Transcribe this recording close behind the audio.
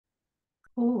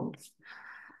Cool.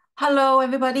 Hello,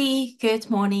 everybody. Good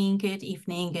morning, good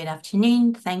evening, good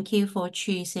afternoon. Thank you for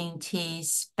choosing to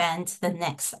spend the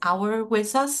next hour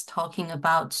with us talking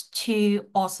about two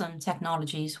awesome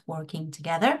technologies working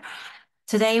together.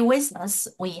 Today with us,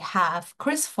 we have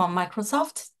Chris from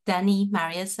Microsoft, Denny,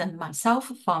 Marius, and myself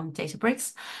from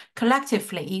Databricks.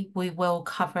 Collectively, we will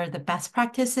cover the best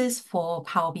practices for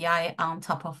Power BI on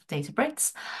top of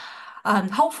Databricks.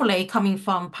 Hopefully, coming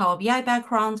from Power BI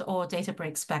background or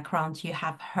Databricks background, you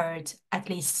have heard at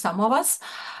least some of us.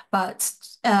 But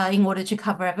in order to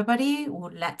cover everybody,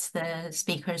 we'll let the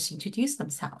speakers introduce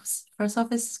themselves. First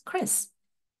off is Chris.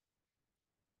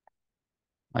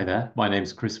 Hi there, my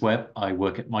name's Chris Webb. I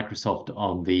work at Microsoft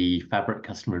on the Fabric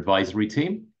Customer Advisory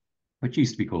Team, which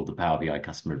used to be called the Power BI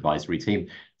Customer Advisory Team.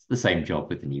 It's the same job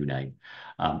with the new name.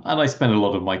 And I spend a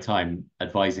lot of my time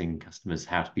advising customers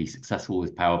how to be successful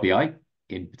with Power BI,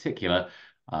 in particular,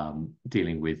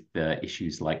 dealing with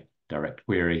issues like direct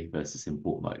query versus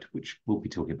import mode, which we'll be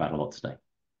talking about a lot today.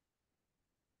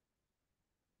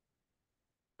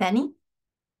 Denny?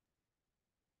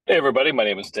 Hey everybody, my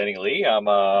name is Denny Lee. I'm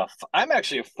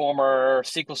actually a former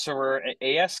SQL Server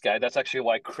AS guy. That's actually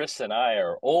why Chris and I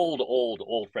are old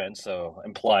friends. So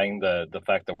implying the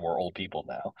fact that we're old people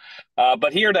now.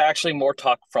 But here to actually more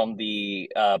talk from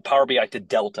the Power BI to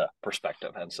Delta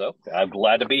perspective. And so I'm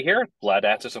glad to be here. Glad to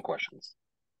answer some questions.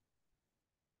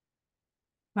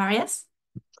 Marius?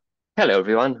 Hello,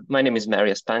 everyone. My name is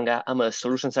Marius. I'm a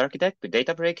solutions architect with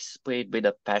Databricks, with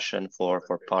a passion for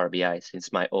Power BI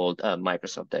since my old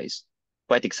Microsoft days.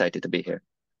 Quite excited to be here.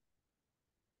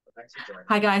 Thanks for joining.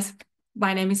 Hi, guys.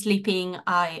 My name is Li Ping.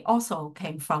 I also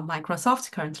came from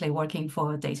Microsoft, currently working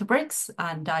for Databricks,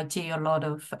 and I do a lot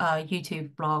of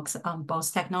YouTube blogs on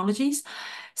both technologies.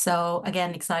 So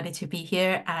again, excited to be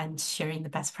here and sharing the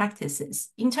best practices.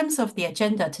 In terms of the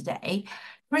agenda today,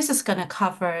 Chris is going to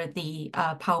cover the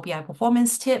Power BI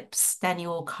performance tips. Then you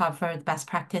will cover the best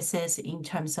practices in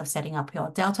terms of setting up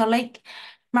your Delta Lake.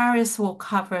 Marius will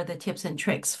cover the tips and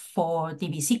tricks for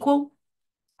DB SQL.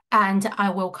 And I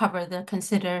will cover the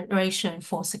consideration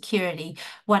for security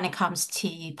when it comes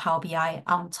to Power BI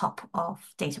on top of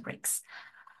Databricks.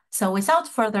 So without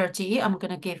further ado, I'm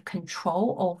going to give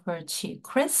control over to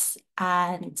Chris,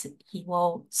 and he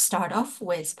will start off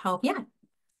with Power BI.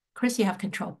 Chris, you have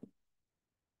control.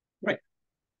 Great.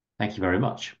 Thank you very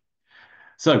much.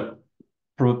 So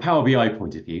from a Power BI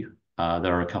point of view,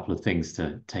 there are a couple of things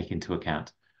to take into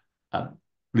account.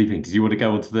 Li Ping, did you want to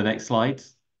go on to the next slide?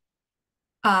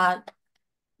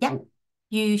 Yeah,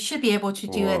 you should be able to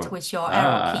do it with your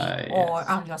arrow key or yes.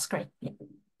 on your screen. Yeah.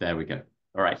 There we go.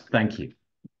 All right, thank you.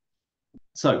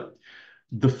 So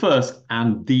the first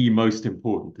and the most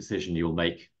important decision you'll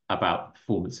make about the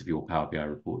performance of your Power BI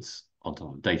reports on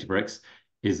top of Databricks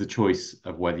is the choice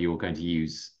of whether you're going to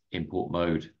use import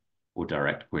mode or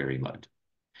direct query mode.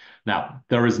 Now,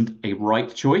 there isn't a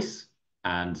right choice,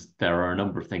 and there are a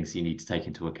number of things you need to take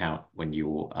into account when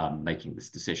you're making this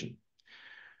decision.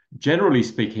 Generally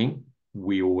speaking,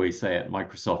 we always say at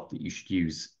Microsoft that you should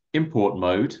use import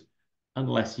mode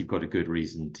unless you've got a good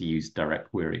reason to use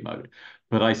direct query mode.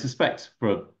 But I suspect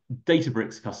for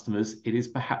Databricks customers, it is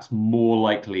perhaps more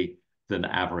likely than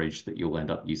average that you'll end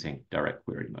up using direct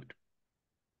query mode.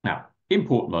 Now,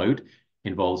 import mode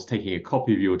involves taking a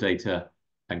copy of your data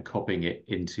and copying it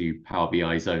into Power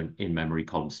BI's own in-memory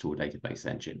column store database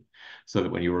engine, so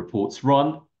that when your reports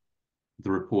run,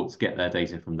 the reports get their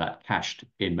data from that cached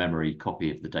in-memory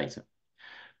copy of the data.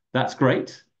 That's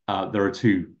great. There are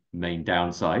two main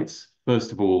downsides.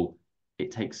 First of all,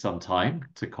 it takes some time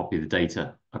to copy the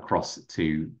data across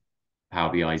to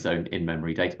Power BI's own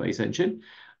in-memory database engine.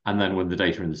 And then when the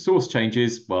data in the source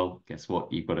changes, well, guess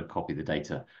what? You've got to copy the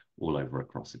data all over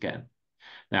across again.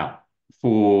 Now,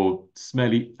 for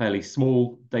fairly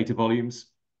small data volumes,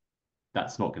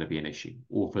 that's not going to be an issue.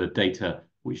 Or for data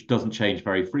which doesn't change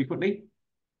very frequently,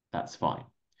 that's fine.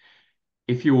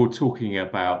 If you're talking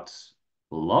about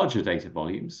larger data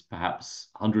volumes, perhaps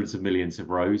hundreds of millions of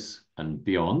rows and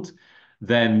beyond,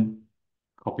 then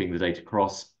copying the data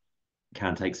across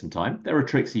can take some time. There are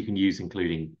tricks you can use,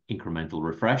 including incremental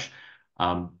refresh,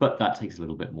 but that takes a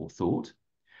little bit more thought.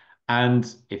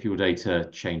 And if your data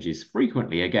changes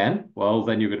frequently again, well,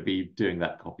 then you're going to be doing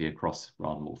that copy across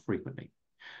rather more frequently.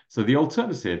 So the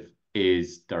alternative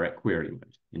is direct query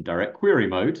mode. In direct query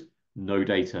mode, no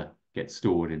data gets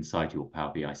stored inside your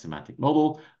Power BI semantic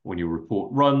model. When your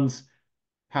report runs,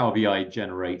 Power BI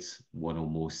generates one or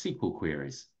more SQL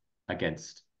queries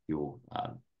against your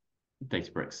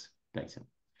Databricks data.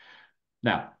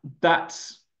 Now, that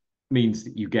means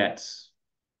that you get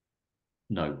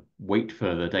No, wait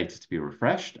for the data to be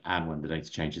refreshed, and when the data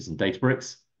changes in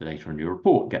Databricks, the data in your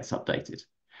report gets updated.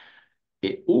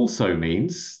 It also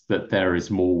means that there is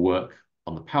more work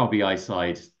on the Power BI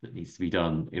side that needs to be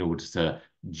done in order to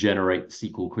generate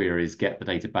SQL queries, get the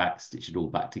data back, stitch it all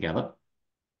back together.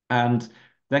 And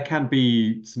there can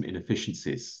be some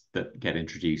inefficiencies that get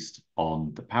introduced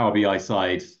on the Power BI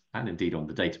side and indeed on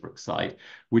the Databricks side,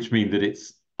 which mean that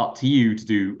it's up to you to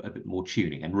do a bit more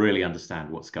tuning and really understand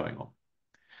what's going on.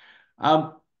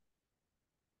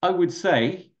 I would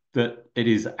say that it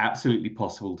is absolutely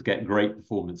possible to get great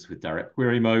performance with direct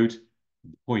query mode.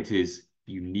 The point is,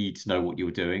 you need to know what you're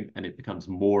doing, and it becomes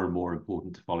more and more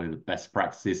important to follow the best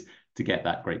practices to get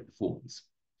that great performance.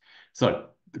 So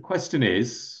the question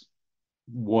is,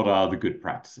 what are the good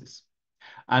practices?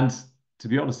 And to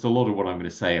be honest, a lot of what I'm going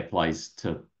to say applies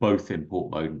to both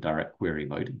import mode and direct query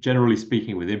mode. Generally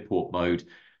speaking, with import mode,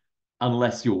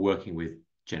 unless you're working with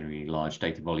generally large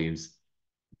data volumes,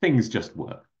 things just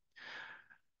work.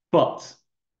 But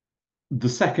the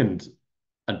second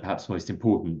and perhaps most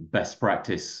important best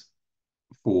practice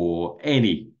for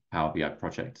any Power BI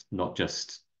project, not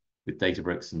just with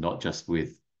Databricks and not just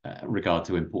with regard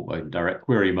to import mode and direct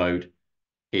query mode,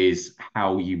 is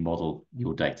how you model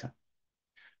your data.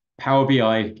 Power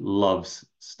BI loves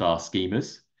star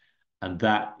schemas, and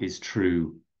that is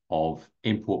true of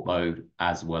import mode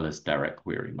as well as direct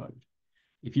query mode.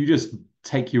 If you just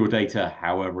take your data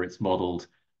however it's modeled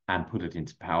and put it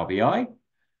into Power BI,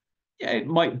 yeah, it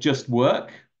might just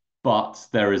work, but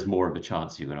there is more of a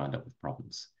chance you're going to end up with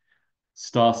problems.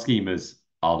 Star schemas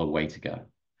are the way to go.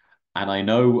 And I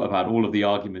know about all of the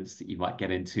arguments that you might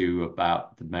get into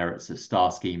about the merits of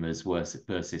star schemas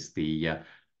versus the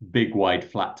big, wide,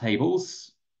 flat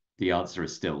tables. The answer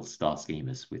is still star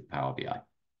schemas with Power BI.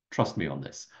 Trust me on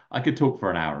this. I could talk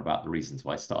for an hour about the reasons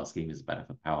why star schemas are better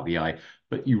for Power BI,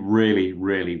 but you really,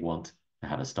 really want to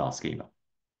have a star schema.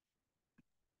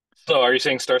 So are you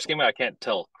saying star schema? I can't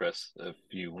tell, Chris, if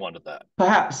you wanted that.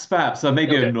 Perhaps. So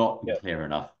maybe Okay. I'm not clear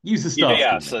enough. Use the star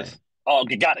schema. So, oh,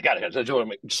 got it. I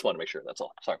just want to make sure. That's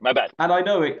all. Sorry, my bad. And I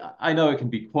know it can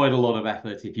be quite a lot of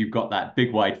effort if you've got that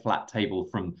big, wide, flat table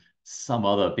from some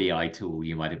other BI tool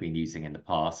you might have been using in the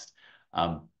past.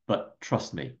 But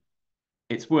trust me,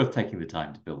 it's worth taking the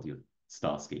time to build your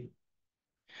star scheme.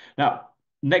 Now,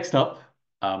 next up,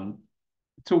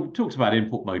 talks about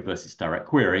import mode versus direct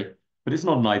query, but it's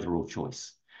not an either-or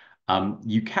choice.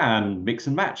 You can mix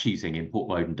and match using import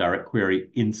mode and direct query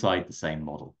inside the same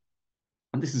model.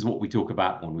 And this is what we talk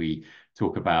about when we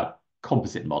talk about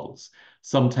composite models.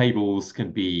 Some tables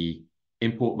can be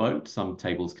import mode, some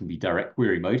tables can be direct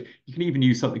query mode. You can even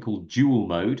use something called dual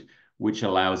mode, which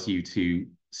allows you to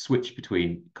switch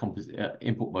between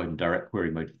import mode and direct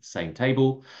query mode for the same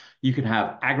table. You can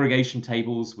have aggregation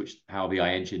tables, which the Power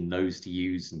BI engine knows to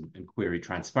use and query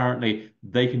transparently.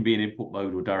 They can be in import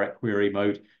mode or direct query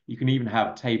mode. You can even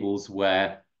have tables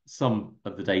where some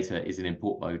of the data is in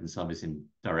import mode and some is in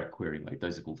direct query mode.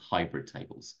 Those are called hybrid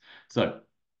tables. So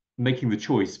making the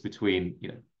choice between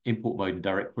import mode and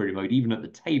direct query mode, even at the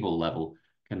table level,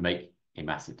 can make a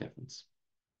massive difference.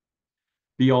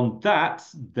 Beyond that,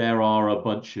 there are a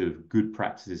bunch of good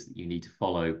practices that you need to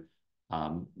follow,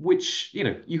 which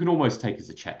you can almost take as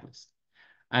a checklist.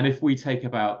 And if we take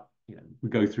about, we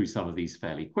go through some of these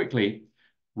fairly quickly,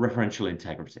 referential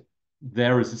integrity.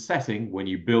 There is a setting when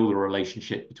you build a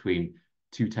relationship between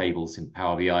two tables in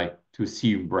Power BI to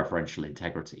assume referential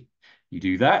integrity. You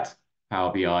do that,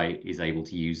 Power BI is able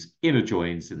to use inner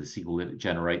joins in the SQL that it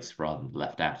generates rather than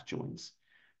left outer joins.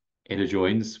 Inner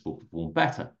joins will perform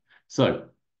better. So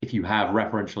if you have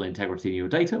referential integrity in your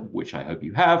data, which I hope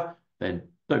you have, then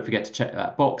don't forget to check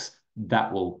that box.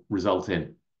 That will result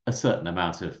in a certain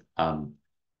amount of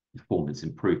performance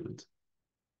improvement.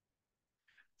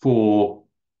 For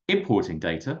importing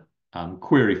data,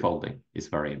 query folding is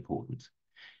very important.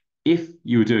 If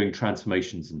you're doing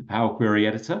transformations in the Power Query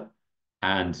editor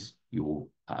and you're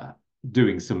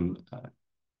doing some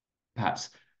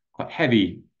perhaps quite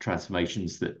heavy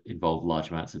transformations that involve large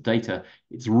amounts of data,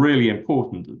 it's really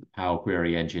important that the Power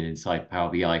Query engine inside Power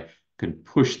BI can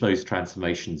push those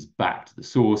transformations back to the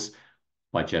source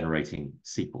by generating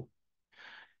SQL.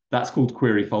 That's called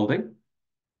query folding,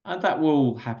 and that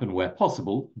will happen where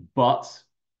possible, but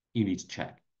you need to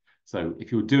check. So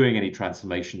if you're doing any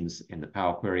transformations in the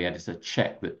Power Query editor,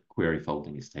 check that query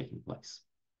folding is taking place.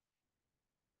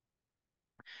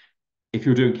 If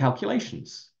you're doing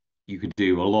calculations, you could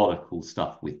do a lot of cool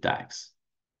stuff with DAX.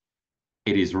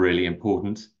 It is really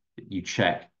important that you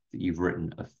check that you've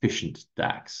written efficient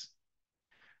DAX.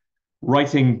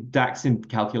 Writing DAX in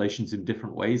calculations in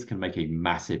different ways can make a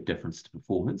massive difference to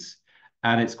performance.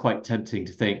 And it's quite tempting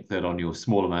to think that on your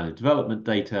small amount of development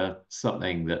data,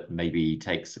 something that maybe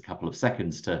takes a couple of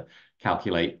seconds to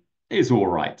calculate is all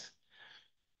right.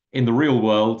 In the real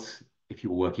world, if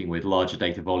you're working with larger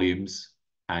data volumes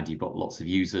and you've got lots of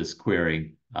users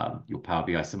querying your Power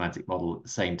BI semantic model at the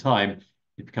same time,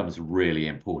 it becomes really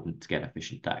important to get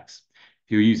efficient DAX.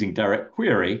 If you're using direct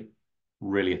query,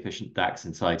 really efficient DAX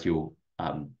inside your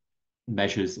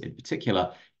measures in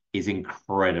particular is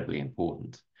incredibly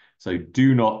important. So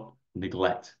do not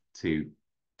neglect to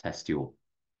test your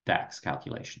DAX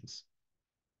calculations.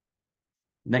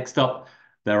 Next up,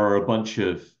 there are a bunch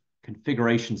of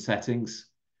configuration settings,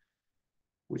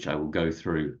 which I will go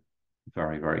through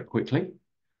very, very quickly.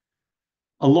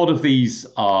 A lot of these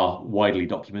are widely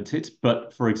documented,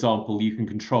 but for example, you can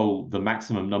control the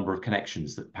maximum number of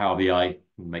connections that Power BI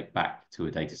can make back to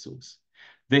a data source.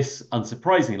 This,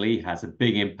 unsurprisingly, has a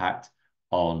big impact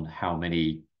on how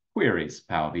many queries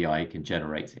Power BI can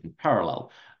generate in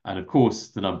parallel. And of course,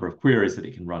 the number of queries that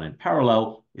it can run in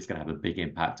parallel is going to have a big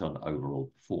impact on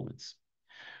overall performance.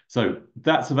 So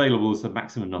that's available as the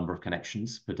maximum number of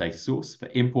connections per data source. For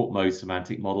import mode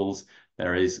semantic models,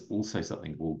 there is also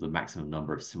something called the maximum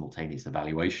number of simultaneous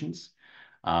evaluations,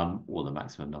 or the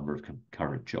maximum number of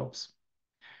concurrent jobs.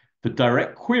 For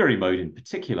direct query mode in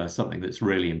particular, something that's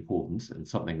really important and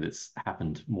something that's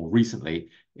happened more recently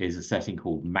is a setting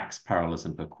called max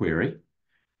parallelism per query.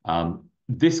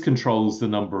 This controls the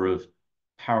number of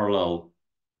parallel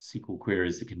SQL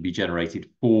queries that can be generated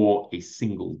for a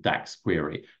single DAX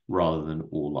query rather than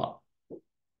all up.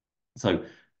 So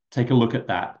take a look at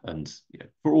that, and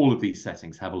for all of these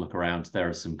settings, have a look around. There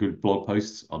are some good blog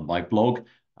posts on my blog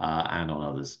and on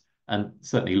others, and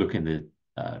certainly look in the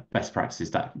best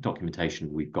practices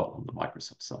documentation we've got on the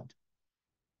Microsoft side.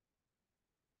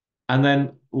 And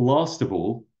then last of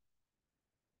all,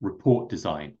 report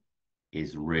design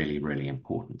is really, really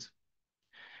important.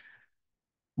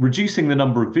 Reducing the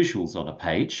number of visuals on a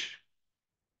page,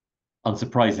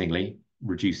 unsurprisingly,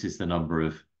 reduces the number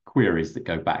of queries that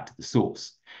go back to the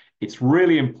source. It's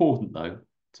really important, though,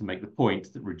 to make the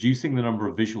point that reducing the number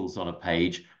of visuals on a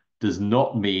page does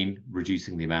not mean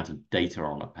reducing the amount of data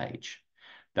on a page.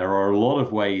 There are a lot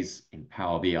of ways in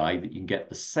Power BI that you can get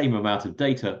the same amount of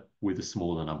data with a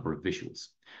smaller number of visuals.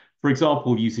 For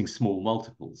example, using small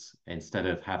multiples. Instead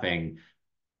of having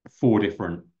 4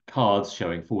 different cards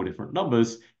showing 4 different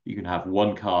numbers, you can have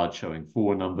one card showing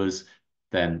 4 numbers.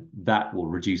 Then that will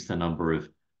reduce the number of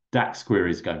DAX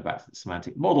queries going back to the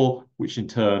semantic model, which in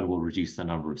turn will reduce the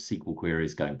number of SQL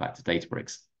queries going back to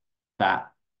Databricks.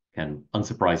 That can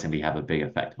unsurprisingly have a big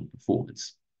effect on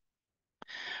performance.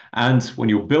 And when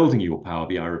you're building your Power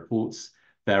BI reports,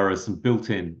 there are some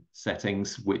built-in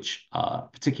settings which are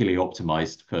particularly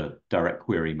optimized for direct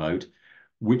query mode,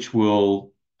 which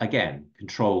will, again,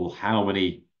 control how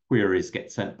many queries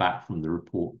get sent back from the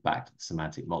report back to the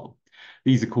semantic model.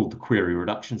 These are called the query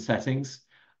reduction settings.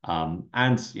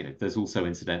 And there's also,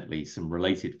 incidentally, some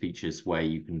related features where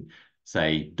you can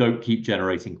say, don't keep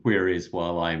generating queries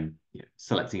while I'm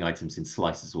selecting items in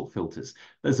slices or filters.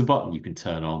 There's a button you can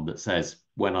turn on that says,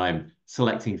 when I'm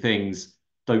selecting things,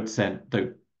 don't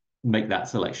make that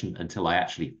selection until I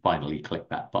actually finally click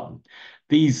that button.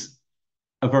 These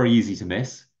are very easy to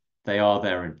miss. They are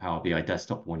there in Power BI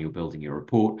Desktop when you're building your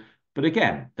report. But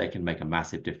again, they can make a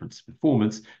massive difference to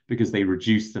performance because they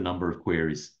reduce the number of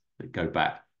queries that go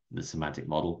back to the semantic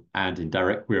model, and in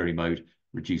direct query mode,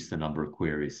 reduce the number of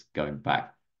queries going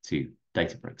back to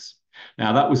Databricks.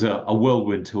 Now, that was a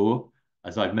whirlwind tour.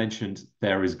 As I've mentioned,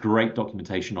 there is great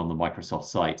documentation on the Microsoft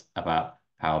site about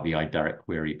Power BI direct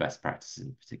query best practices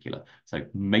in particular. So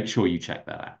make sure you check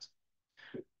that out.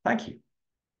 Thank you.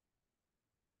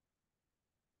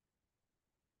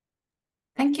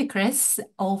 Thank you, Chris.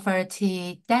 Over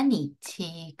to Denny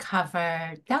to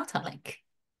cover Delta Lake.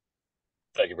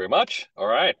 Thank you very much. All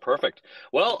right, perfect.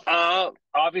 Well,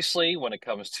 obviously, when it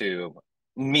comes to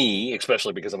me,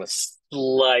 especially because I'm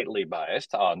slightly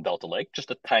biased on Delta Lake,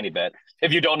 just a tiny bit.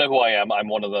 If you don't know who I am, I'm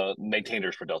one of the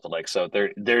maintainers for Delta Lake, so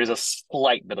there is a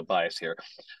slight bit of bias here.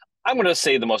 I'm going to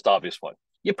say the most obvious one.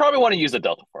 You probably want to use the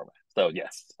Delta format. So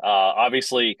yes,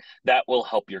 obviously that will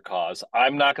help your cause.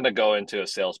 I'm not going to go into a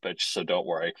sales pitch, so don't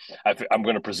worry. I'm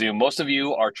going to presume most of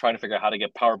you are trying to figure out how to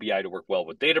get Power BI to work well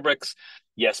with Databricks.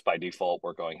 Yes, by default,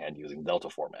 we're going ahead using Delta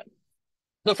format.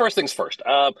 So first things first,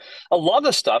 a lot of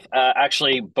the stuff,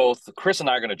 actually, both Chris and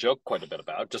I are going to joke quite a bit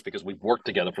about, just because we've worked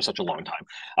together for such a long time,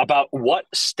 about what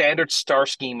standard star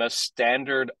schema,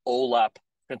 standard OLAP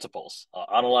principles,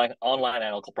 online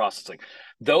analytical processing.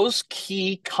 Those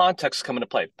key contexts come into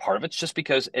play. Part of it's just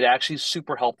because it actually is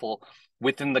super helpful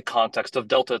within the context of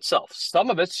Delta itself. Some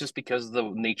of it's just because of the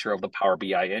nature of the Power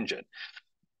BI engine.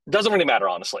 Doesn't really matter,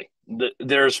 honestly.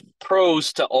 There's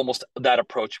pros to almost that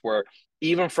approach where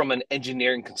even from an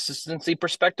engineering consistency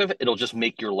perspective, it'll just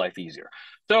make your life easier.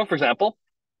 So, for example,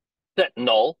 set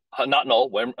null, not null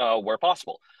where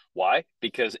possible. Why?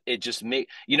 Because it just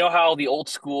you know how the old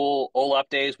school OLAP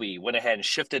days, we went ahead and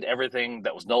shifted everything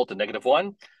that was null to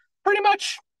 -1? Pretty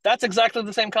much. That's exactly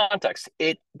the same context.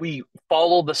 We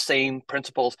follow the same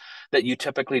principles that you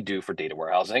typically do for data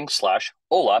warehousing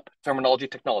 / OLAP terminology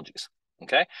technologies.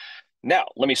 Okay. Now,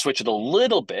 let me switch it a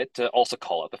little bit to also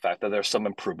call out the fact that there's some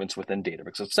improvements within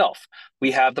Databricks itself.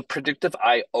 We have the predictive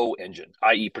I/O engine,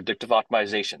 i.e. predictive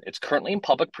optimization. It's currently in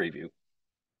public preview.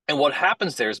 And what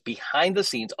happens there is behind the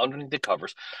scenes, underneath the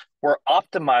covers, we're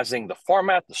optimizing the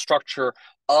format, the structure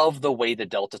of the way the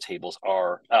Delta tables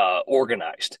are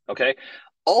organized, okay?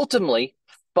 Ultimately,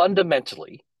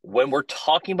 fundamentally, when we're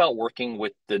talking about working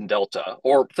with the Delta,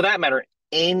 or for that matter,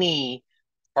 any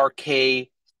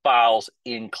Parquet files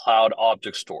in cloud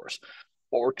object stores,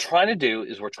 what we're trying to do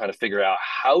is we're trying to figure out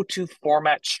how to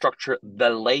format, structure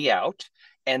the layout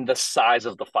and the size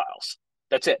of the files.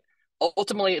 That's it.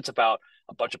 Ultimately, it's about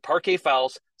a bunch of Parquet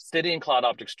files sitting in cloud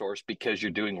object stores because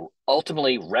you're doing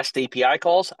ultimately REST API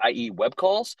calls, i.e. web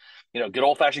calls, good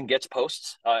old-fashioned gets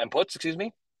posts and puts, excuse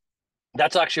me.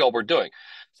 That's actually all we're doing.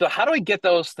 So how do we get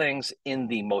those things in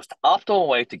the most optimal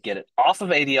way to get it off of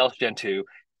ADLS Gen 2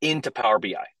 into Power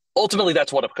BI? Ultimately,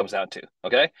 that's what it comes down to,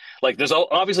 okay? Like there's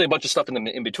obviously a bunch of stuff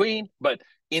in between, but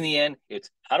in the end, it's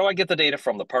how do I get the data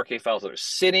from the Parquet files that are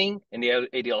sitting in the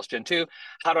ADLS Gen 2?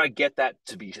 How do I get that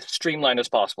to be as streamlined as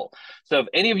possible? So if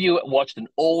any of you watched an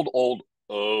old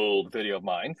video of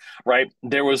mine, right?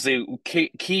 There was the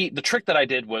trick that I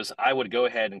did was I would go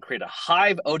ahead and create a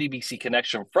Hive ODBC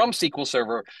connection from SQL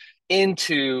Server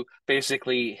into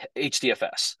basically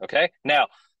HDFS, okay? Now,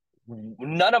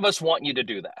 none of us want you to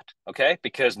do that, okay?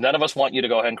 Because none of us want you to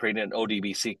go ahead and create an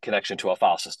ODBC connection to a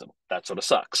file system. That sort of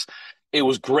sucks. It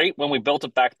was great when we built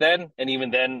it back then. And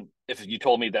even then, if you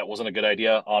told me that wasn't a good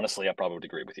idea, honestly, I probably would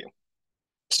agree with you.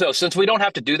 So since we don't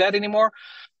have to do that anymore,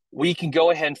 we can go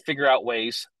ahead and figure out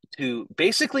ways to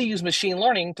basically use machine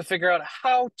learning to figure out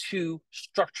how to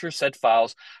structure said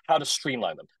files, how to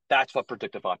streamline them. That's what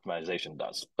predictive optimization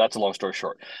does. That's a long story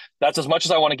short. That's as much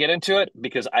as I want to get into it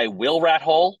because I will rat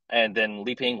hole and then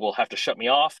Li Ping will have to shut me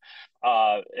off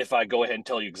if I go ahead and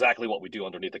tell you exactly what we do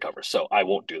underneath the covers. So I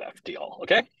won't do that to y'all,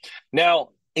 okay? Now,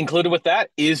 included with that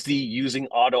is the using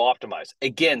auto optimize.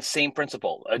 Again, same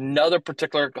principle. Another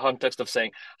particular context of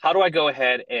saying, how do I go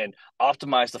ahead and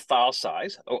optimize the file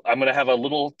size? I'm going to have a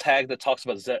little tag that talks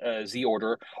about Z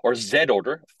order or Z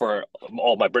order for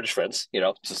all my British friends,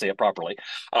 to say it properly.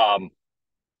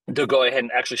 To go ahead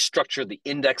and actually structure the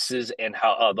indexes and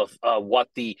how what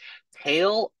the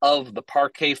tail of the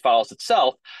Parquet files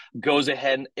itself goes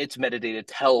ahead and its metadata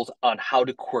tells on how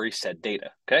to query said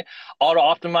data. Okay, auto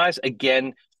optimize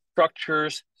again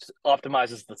structures,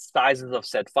 optimizes the sizes of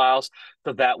said files,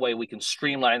 so that way we can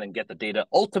streamline and get the data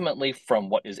ultimately from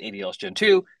what is ADLS Gen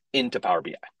 2 into Power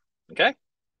BI. Okay.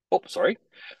 Oh, sorry.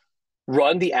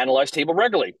 Run the analyze table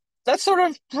regularly. That sort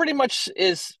of pretty much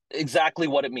is exactly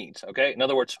what it means, okay? In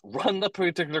other words, run the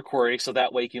particular query so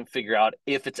that way you can figure out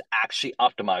if it's actually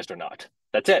optimized or not.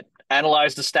 That's it.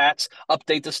 Analyze the stats,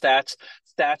 update the stats.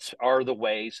 Stats are the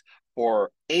ways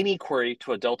for any query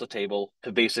to a Delta table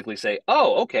to basically say,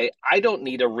 oh, okay, I don't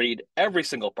need to read every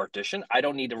single partition. I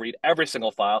don't need to read every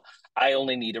single file. I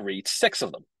only need to read 6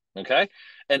 of them, okay?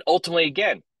 And ultimately,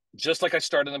 again, just like I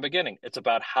started in the beginning, it's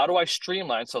about how do I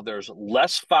streamline so there's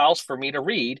less files for me to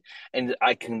read and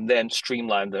I can then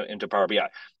streamline them into Power BI.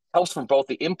 Helps from both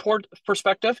the import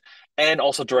perspective and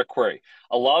also direct query.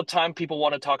 A lot of time people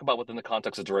want to talk about within the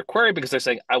context of direct query because they're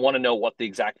saying, I want to know what the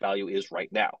exact value is right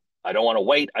now. I don't want to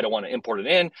wait. I don't want to import it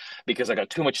in because I got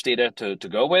too much data to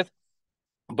go with.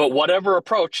 But whatever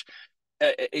approach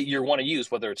you want to use,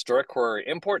 whether it's direct query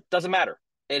or import, doesn't matter.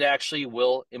 It actually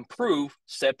will improve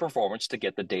said performance to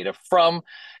get the data from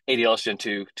ADLS Gen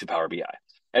 2 to Power BI.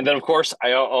 And then, of course,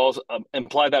 I also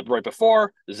implied that right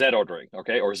before, Z ordering,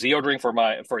 okay, or Z ordering for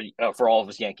all of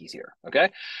us Yankees here, okay?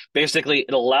 Basically,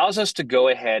 it allows us to go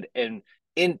ahead and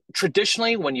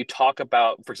traditionally, when you talk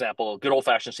about, for example, good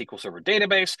old-fashioned SQL Server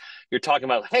database, you're talking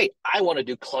about, hey, I want to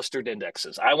do clustered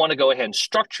indexes. I want to go ahead and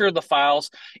structure the files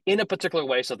in a particular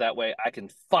way so that way I can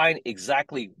find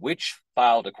exactly which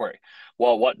file to query.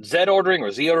 Well, what Z ordering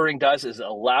or Z ordering does is it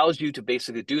allows you to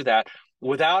basically do that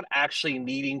without actually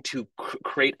needing to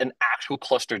create an actual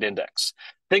clustered index.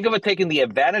 Think of it taking the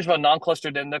advantage of a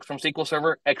non-clustered index from SQL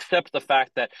Server, except the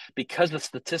fact that because the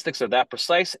statistics are that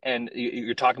precise and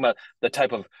you're talking about the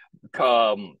type of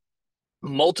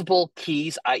multiple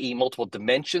keys, i.e. multiple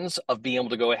dimensions of being able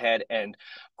to go ahead and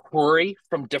query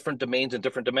from different domains and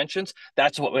different dimensions,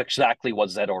 that's exactly what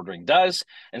Z ordering does.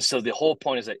 And so the whole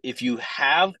point is that if you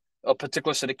have a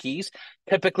particular set of keys,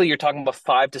 typically you're talking about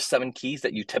 5 to 7 keys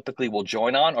that you typically will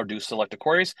join on or do selected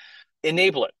queries,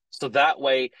 enable it. So that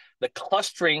way, the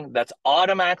clustering that's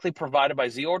automatically provided by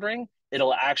Z ordering,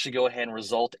 it'll actually go ahead and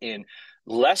result in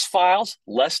less files,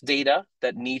 less data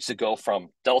that needs to go from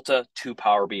Delta to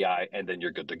Power BI, and then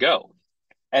you're good to go.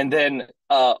 And then,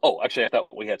 actually, I thought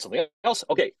we had something else.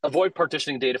 Okay, avoid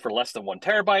partitioning data for less than 1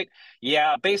 terabyte.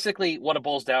 Yeah, basically what it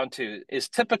boils down to is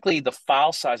typically the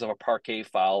file size of a Parquet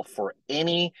file for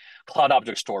any cloud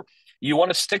object store. You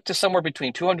want to stick to somewhere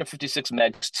between 256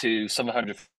 megs to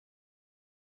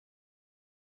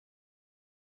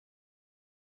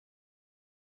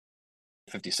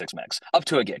 756 megs, up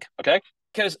to a gig, okay?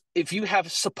 Because if you have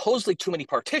supposedly too many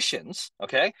partitions,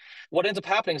 okay, what ends up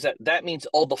happening is that means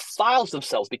all the files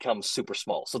themselves become super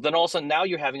small. So then all of a sudden now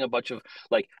you're having a bunch of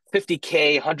like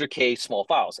 50K, 100K small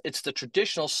files. It's the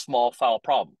traditional small file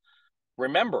problem.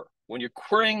 Remember, when you're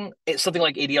querying something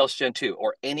like ADL's Gen 2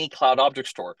 or any cloud object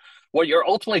store, what you're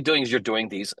ultimately doing is you're doing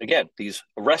these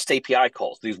REST API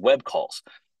calls, these web calls.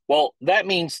 Well, that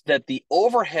means that the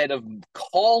overhead of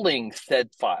calling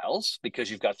said files,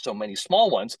 because you've got so many small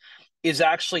ones,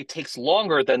 actually takes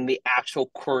longer than the actual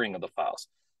querying of the files.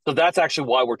 So that's actually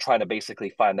why we're trying to basically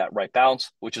find that right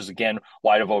balance, which is, again,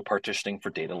 why to avoid partitioning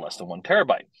for data less than 1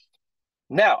 terabyte.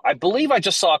 Now, I believe I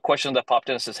just saw a question that popped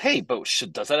in and says, hey, but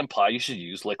does that imply you should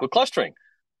use liquid clustering?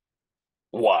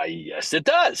 Why, yes, it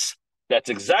does. That's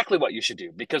exactly what you should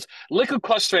do, because liquid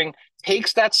clustering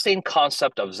takes that same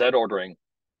concept of Z ordering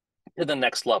to the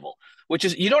next level, which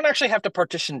is you don't actually have to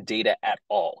partition data at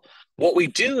all. What we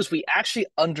do is we actually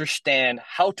understand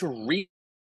how to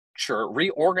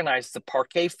reorganize the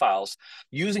Parquet files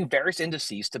using various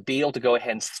indices to be able to go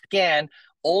ahead and scan,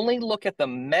 only look at the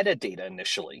metadata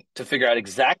initially to figure out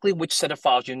exactly which set of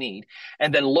files you need,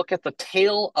 and then look at the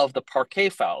tail of the Parquet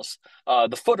files,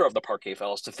 the footer of the Parquet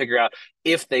files to figure out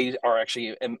if they are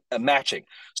actually matching.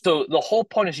 So the whole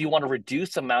point is you want to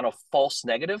reduce the amount of false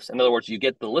negatives. In other words, you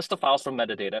get the list of files from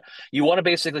metadata. You want to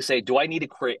basically say, do I need to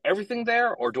query everything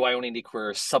there, or do I only need to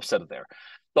query a subset of there?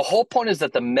 The whole point is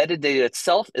that the metadata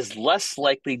itself is less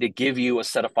likely to give you a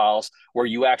set of files where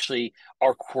you actually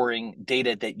are querying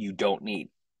data that you don't need.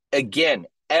 Again,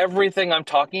 everything I'm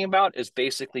talking about is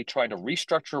basically trying to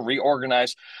restructure,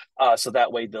 reorganize, so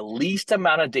that way the least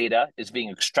amount of data is being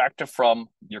extracted from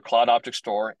your cloud object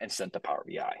store and sent to Power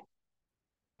BI.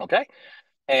 Okay?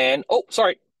 And,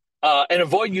 and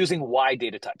avoid using wide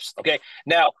data types. Okay?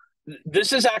 Now,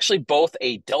 this is actually both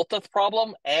a Delta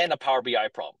problem and a Power BI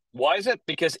problem. Why is it?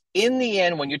 Because in the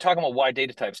end, when you're talking about wide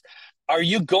data types, are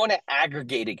you going to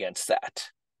aggregate against that?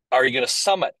 Are you going to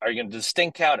sum it? Are you going to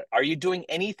distinct count it? Are you doing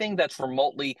anything that's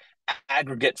remotely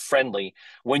aggregate friendly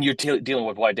when you're dealing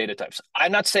with wide data types?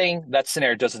 I'm not saying that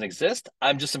scenario doesn't exist.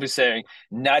 I'm just simply saying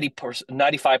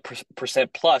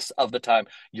 95% plus of the time,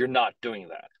 you're not doing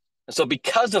that. So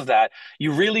because of that,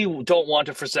 you really don't want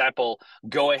to, for example,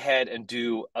 go ahead and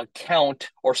do a count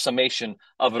or summation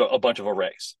of a bunch of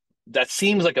arrays. That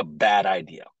seems like a bad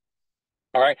idea.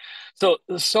 All right. So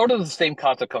sort of the same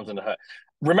concept comes into play.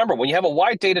 Remember, when you have a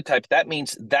wide data type, that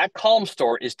means that column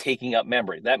store is taking up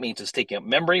memory. That means it's taking up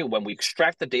memory when we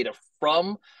extract the data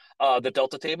from the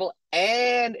Delta table,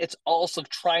 and it's also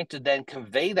trying to then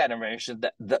convey that information,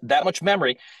 that much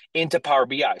memory, into Power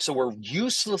BI. So we're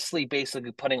uselessly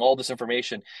basically putting all this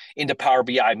information into Power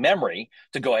BI memory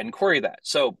to go ahead and query that.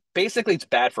 So basically, it's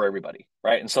bad for everybody,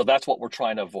 right? And so that's what we're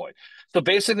trying to avoid. So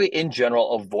basically, in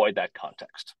general, avoid that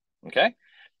context. Okay.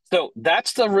 So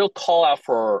that's the real call out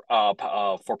for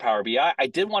Power BI. I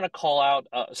did want to call out,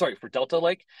 for Delta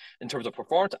Lake in terms of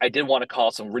performance. I did want to call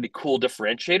out some really cool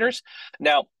differentiators.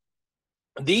 Now,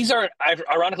 these are,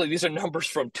 ironically, these are numbers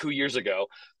from 2 years ago.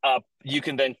 You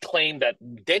can then claim that,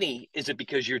 Denny, is it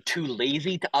because you're too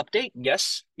lazy to update?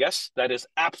 Yes, that is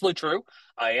absolutely true.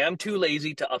 I am too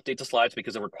lazy to update the slides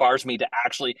because it requires me to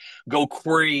actually go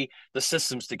query the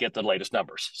systems to get the latest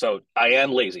numbers. So I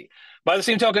am lazy. By the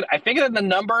same token, I think that the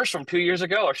numbers from 2 years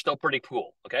ago are still pretty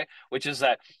cool, okay? Which is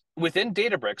that within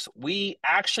Databricks, we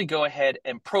actually go ahead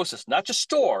and process, not just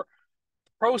store,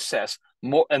 process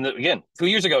more, and again, 2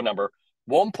 years ago number,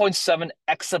 1.7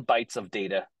 exabytes of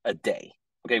data a day.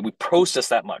 Okay, we process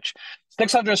that much.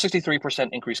 663%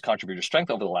 increased contributor strength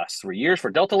over the last 3 years for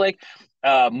Delta Lake.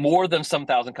 More than some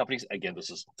thousand companies. Again,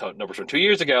 this is numbers from 2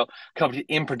 years ago. Companies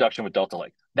in production with Delta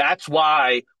Lake. That's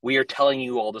why we are telling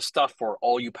you all this stuff for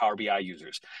all you Power BI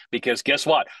users. Because guess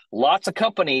what? Lots of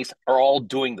companies are all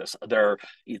doing this. They're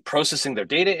processing their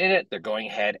data in it. They're going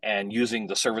ahead and using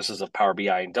the services of Power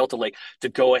BI and Delta Lake to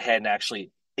go ahead and actually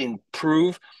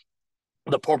improve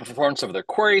the poor performance of their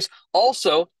queries,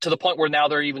 also to the point where now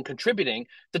they're even contributing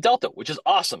to Delta, which is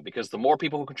awesome because the more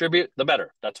people who contribute, the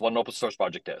better. That's what an open source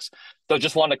project is. So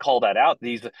just wanted to call that out.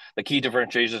 The key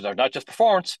differentiators are not just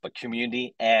performance, but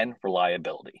community and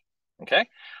reliability. Okay.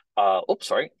 Oops,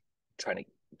 sorry. Trying to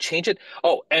change it.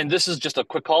 Oh, and this is just a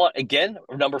quick call out. Again,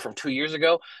 a number from 2 years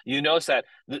ago. You notice that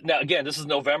now, again, this is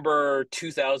November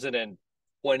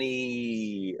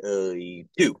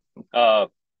 2022.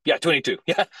 Yeah, 22.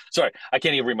 Yeah, sorry, I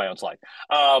can't even read my own slide.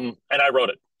 And I wrote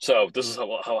it, so this is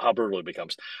how brutal it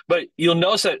becomes. But you'll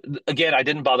notice that again, I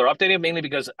didn't bother updating it mainly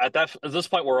because at this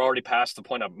point we're already past the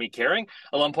point of me caring.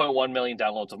 11.1 million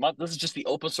downloads a month. This is just the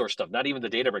open source stuff, not even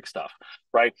the Databricks stuff,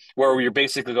 right? Where you're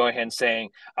basically going ahead and saying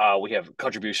we have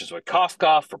contributions with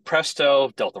Kafka, for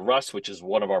Presto, Delta Rust, which is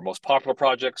one of our most popular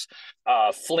projects,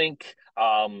 Flink.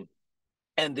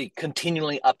 And the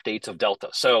continually updates of Delta.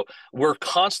 So we're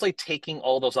constantly taking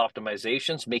all those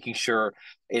optimizations, making sure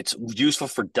it's useful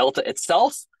for Delta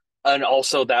itself, and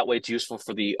also that way it's useful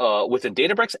for the within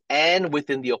Databricks and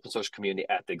within the open source community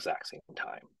at the exact same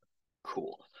time.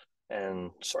 Cool.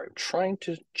 And sorry, I'm trying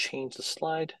to change the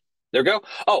slide. There we go.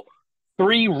 Oh,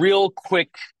 3 real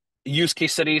quick use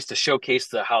case studies to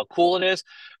showcase how cool it is.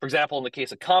 For example, in the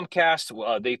case of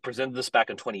Comcast, they presented this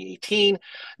back in 2018.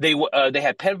 They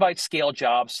had petabyte scale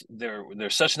jobs. Their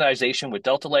sessionization with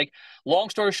Delta Lake.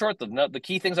 Long story short, the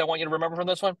key things I want you to remember from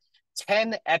this one: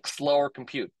 10x lower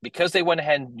compute. Because they went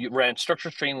ahead and ran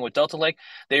structured streaming with Delta Lake,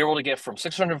 they were able to get from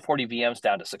 640 VMs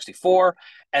down to 64.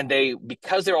 And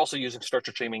because they're also using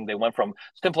structured streaming, they went from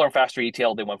simpler and faster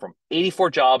ETL. They went from 84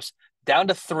 jobs down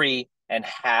to 3 and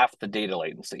half the data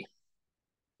latency,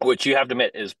 which you have to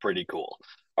admit is pretty cool.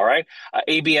 All right.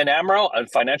 ABN AMRO, a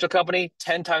financial company,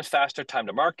 10 times faster time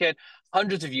to market,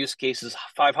 hundreds of use cases,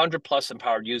 500 plus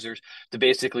empowered users to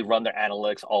basically run their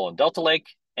analytics all in Delta Lake.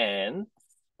 And,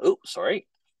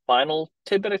 final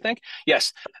tidbit, I think.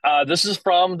 Yes, this is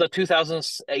from the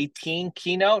 2018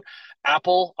 keynote.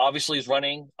 Apple obviously is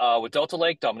running with Delta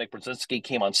Lake. Dominic Brzezinski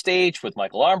came on stage with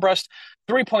Michael Armbrust.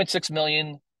 3.6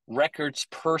 million records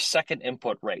per second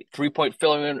input rate,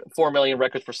 3.4 million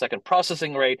records per second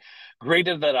processing rate,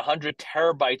 greater than 100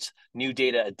 terabytes new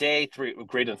data a day,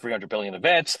 greater than 300 billion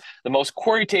events. The most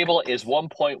query table is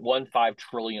 1.15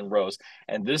 trillion rows.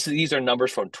 And these are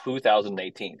numbers from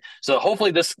 2018. So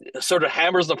hopefully this sort of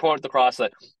hammers the point across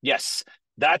that, yes,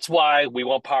 that's why we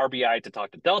want Power BI to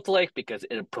talk to Delta Lake, because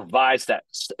it provides that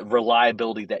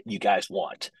reliability that you guys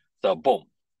want. So boom.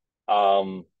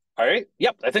 All right.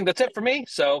 Yep. I think that's it for me.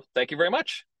 So thank you very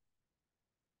much.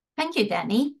 Thank you,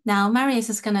 Denny. Now, Marius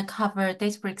is going to cover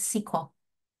Databricks SQL.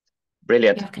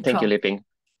 Brilliant. Thank you, Liping.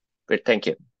 Great. Thank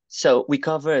you. So we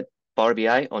covered Power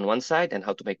BI on one side and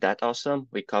how to make that awesome.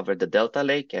 We covered the Delta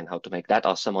Lake and how to make that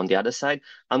awesome on the other side.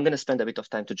 I'm going to spend a bit of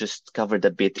time to just cover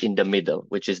the bit in the middle,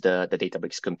 which is the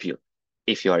Databricks compute,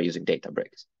 if you are using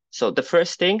Databricks. So the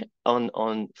first thing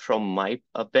from my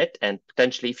bit, and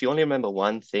potentially if you only remember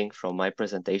one thing from my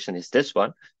presentation, is this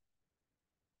one.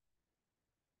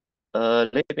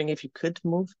 Liping, if you could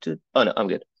move to, oh no, I'm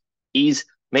good. Is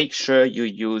make sure you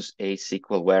use a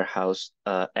SQL warehouse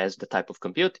as the type of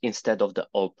compute instead of the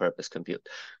all-purpose compute.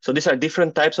 So these are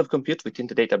different types of compute within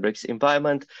the Databricks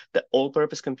environment. The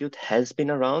all-purpose compute has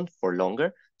been around for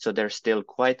longer. So there's still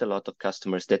quite a lot of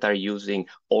customers that are using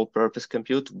all-purpose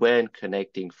compute when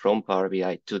connecting from Power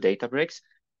BI to Databricks.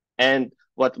 And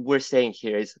what we're saying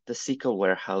here is the SQL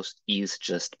warehouse is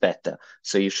just better.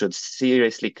 So you should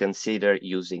seriously consider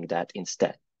using that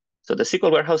instead. So the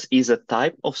SQL warehouse is a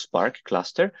type of Spark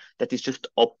cluster that is just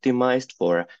optimized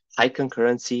for high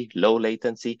concurrency, low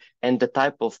latency, and the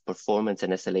type of performance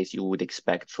and SLAs you would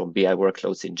expect from BI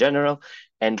workloads in general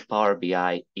and Power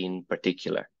BI in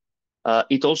particular.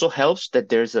 It also helps that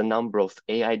there's a number of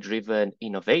AI-driven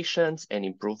innovations and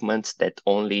improvements that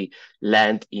only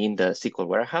land in the SQL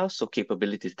warehouse, so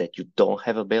capabilities that you don't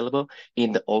have available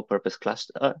in the all-purpose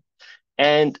cluster.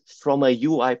 And from a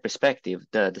UI perspective,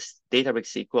 the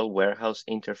Databricks SQL warehouse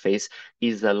interface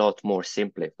is a lot more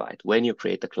simplified. When you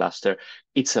create a cluster,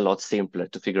 it's a lot simpler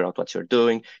to figure out what you're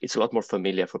doing. It's a lot more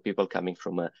familiar for people coming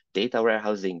from a data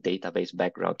warehousing database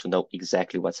background to know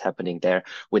exactly what's happening there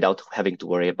without having to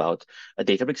worry about a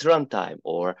Databricks runtime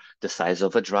or the size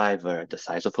of a driver, the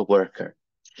size of a worker.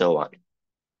 so on.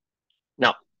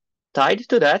 Now, tied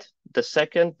to that, the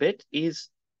second bit is,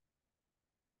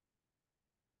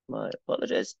 my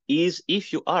apologies, is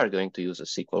if you are going to use a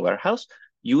SQL warehouse,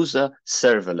 use a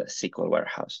serverless SQL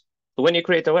warehouse. So when you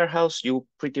create a warehouse, you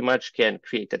pretty much can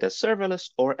create it as serverless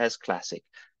or as classic.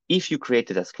 If you create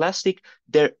it as classic,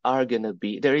 there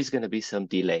is gonna be some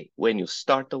delay. When you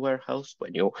start the warehouse,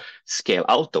 when you scale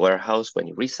out the warehouse, when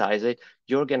you resize it,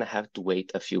 you're gonna have to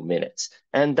wait a few minutes.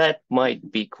 And that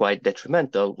might be quite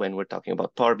detrimental when we're talking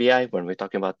about Power BI, when we're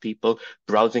talking about people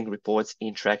browsing reports,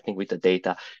 interacting with the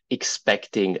data,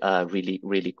 expecting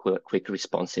really quick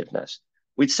responsiveness.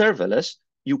 With serverless,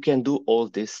 you can do all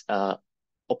this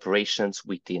operations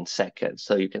within seconds.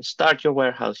 So you can start your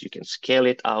warehouse, you can scale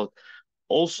it out.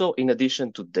 Also, in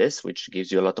addition to this, which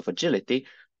gives you a lot of agility,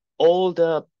 a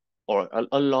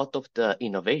lot of the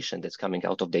innovation that's coming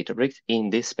out of Databricks in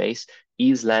this space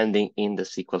is landing in the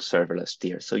SQL serverless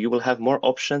tier. So you will have more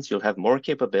options, you'll have more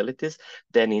capabilities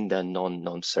than in the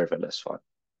non-serverless one.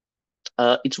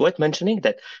 It's worth mentioning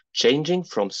that changing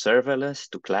from serverless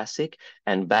to classic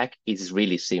and back is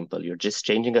really simple. You're just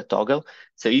changing a toggle.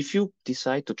 So if you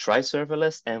decide to try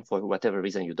serverless and for whatever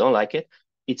reason you don't like it,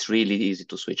 it's really easy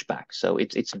to switch back. So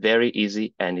it's very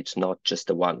easy and it's not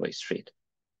just a one-way street.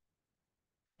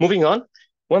 Moving on,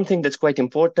 one thing that's quite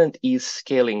important is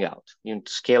scaling out. You need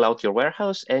to scale out your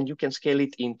warehouse and you can scale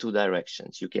it in two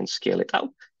directions. You can scale it out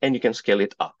and you can scale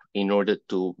it up in order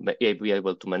to be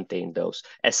able to maintain those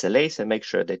SLAs and make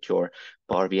sure that your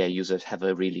Power BI users have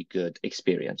a really good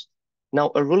experience.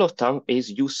 Now, a rule of thumb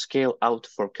is you scale out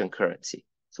for concurrency.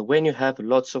 So when you have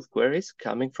lots of queries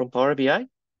coming from Power BI,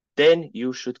 then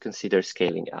you should consider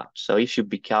scaling up. So if you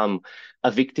become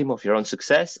a victim of your own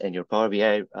success and your Power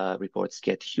BI reports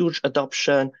get huge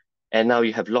adoption, and now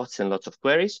you have lots and lots of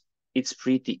queries, it's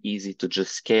pretty easy to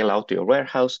just scale out your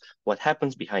warehouse. What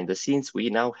happens behind the scenes, we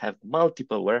now have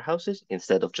multiple warehouses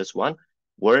instead of just one,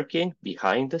 working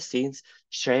behind the scenes,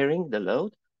 sharing the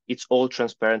load. It's all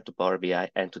transparent to Power BI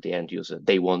and to the end user.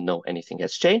 They won't know anything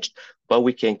has changed, but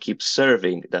we can keep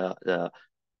serving the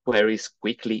queries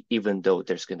quickly, even though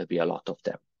there's going to be a lot of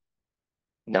them.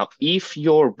 Now, if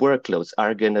your workloads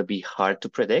are going to be hard to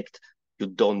predict, you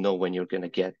don't know when you're going to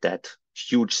get that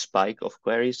huge spike of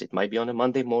queries. It might be on a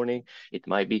Monday morning. It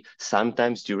might be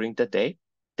sometimes during the day.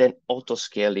 Then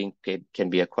auto-scaling can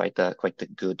be quite a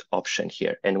good option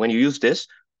here. And when you use this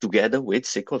together with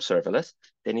SQL Serverless,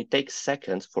 then it takes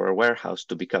seconds for a warehouse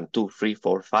to become 2, 3,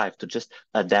 4, 5 to just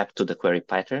adapt to the query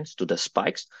patterns, to the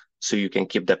spikes, so you can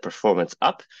keep the performance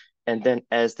up. And then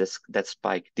as that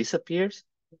spike disappears,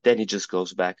 then it just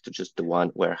goes back to just the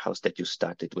one warehouse that you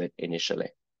started with initially.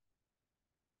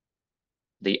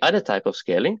 The other type of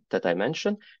scaling that I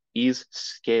mentioned is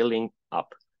scaling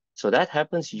up. So that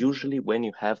happens usually when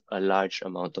you have a large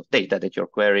amount of data that you're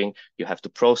querying, you have to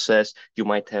process, you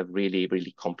might have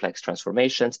really complex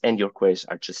transformations, and your queries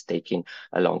are just taking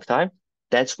a long time.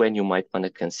 That's when you might want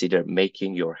to consider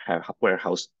making your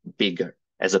warehouse bigger,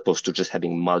 as opposed to just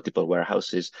having multiple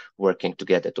warehouses working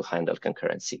together to handle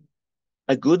concurrency.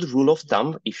 A good rule of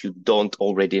thumb, if you don't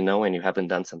already know and you haven't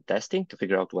done some testing to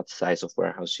figure out what size of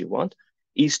warehouse you want,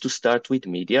 is to start with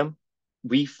medium.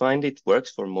 We find it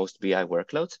works for most BI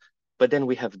workloads, but then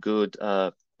we have good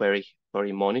query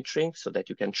monitoring so that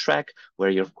you can track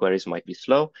where your queries might be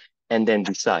slow and then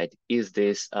decide, is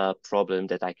this a problem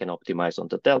that I can optimize on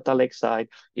the Delta Lake side,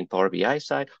 in Power BI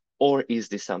side, or is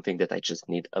this something that I just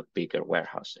need a bigger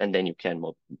warehouse? And then you can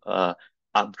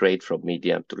upgrade from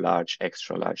medium to large,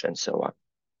 extra large, and so on.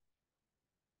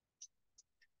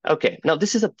 Okay, now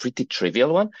this is a pretty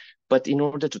trivial one, but in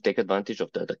order to take advantage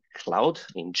of the cloud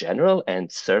in general and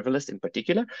serverless in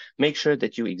particular, make sure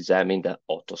that you examine the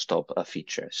auto stop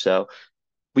feature. So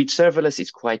with serverless, it's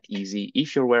quite easy.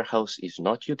 If your warehouse is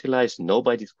not utilized,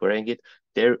 nobody's querying it,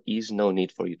 there is no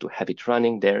need for you to have it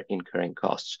running there, incurring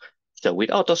costs. So with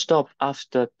auto stop,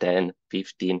 after 10,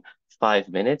 15, 5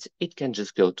 minutes, it can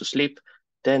just go to sleep.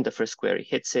 Then the first query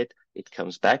hits it, it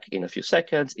comes back in a few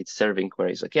seconds, it's serving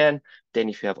queries again. Then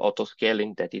if you have auto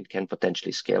scaling, that it can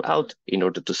potentially scale out in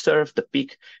order to serve the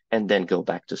peak and then go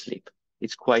back to sleep.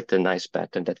 It's quite a nice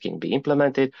pattern that can be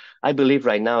implemented. I believe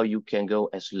right now you can go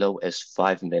as low as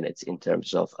 5 minutes in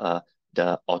terms of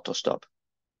the auto stop.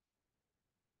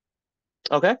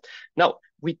 Okay, now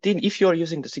if you're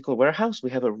using the SQL warehouse,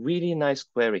 we have a really nice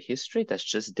query history that's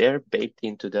just there baked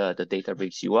into the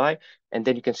Databricks UI. And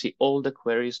then you can see all the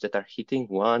queries that are hitting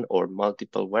one or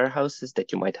multiple warehouses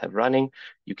that you might have running.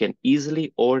 You can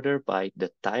easily order by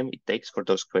the time it takes for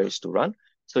those queries to run.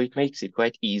 So it makes it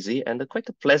quite easy and quite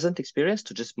a pleasant experience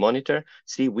to just monitor,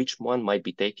 see which one might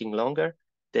be taking longer.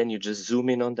 Then you just zoom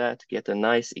in on that, get a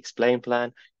nice explain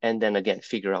plan, and then again,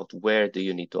 figure out where do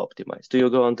you need to optimize. Do you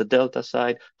go on the Delta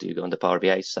side? Do you go on the Power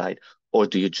BI side? Or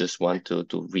do you just want to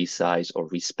resize or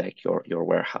respec your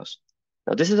warehouse?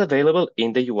 Now, this is available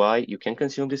in the UI. You can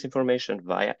consume this information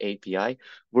via API.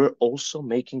 We're also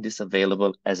making this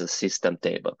available as a system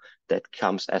table that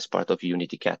comes as part of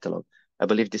Unity Catalog. I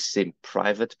believe this is in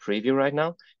private preview right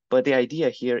now, but the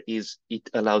idea here is it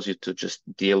allows you to just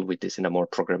deal with this in a more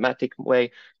programmatic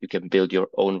way. You can build your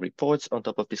own reports on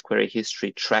top of this query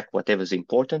history, track whatever's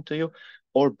important to you,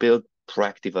 or build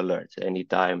proactive alerts.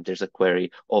 Anytime there's a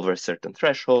query over a certain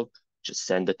threshold, just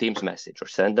send a Teams message or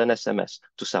send an SMS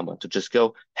to someone to just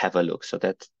go have a look so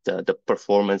that the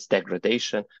performance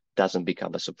degradation doesn't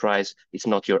become a surprise. It's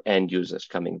not your end users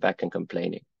coming back and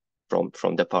complaining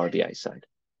from the Power BI side.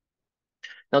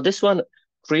 Now, this one,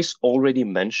 Chris already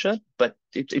mentioned, but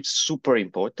it's super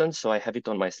important. So I have it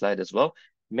on my slide as well.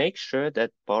 Make sure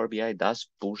that Power BI does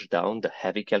push down the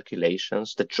heavy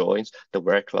calculations, the joins, the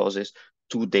where clauses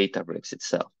to Databricks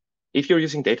itself. If you're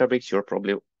using Databricks, you're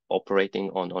probably operating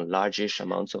on large-ish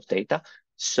amounts of data.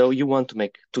 So you want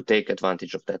to take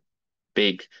advantage of that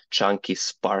big, chunky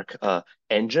Spark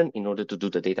engine in order to do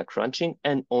the data crunching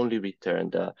and only return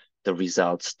the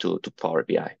results to Power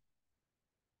BI.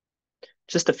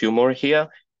 Just a few more here.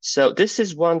 So this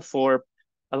is one for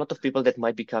a lot of people that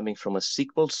might be coming from a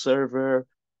SQL Server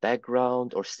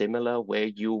background or similar, where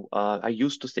you are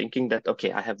used to thinking that,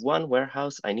 okay, I have one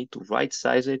warehouse, I need to right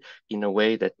size it in a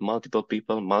way that multiple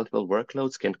people, multiple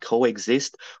workloads can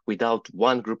coexist without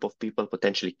one group of people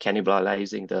potentially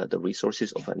cannibalizing the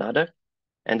resources of another.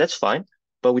 And that's fine.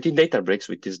 But within Databricks,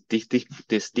 with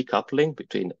this decoupling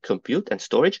between compute and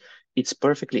storage, it's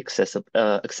perfectly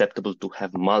acceptable to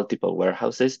have multiple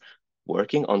warehouses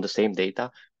working on the same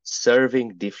data,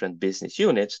 serving different business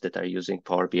units that are using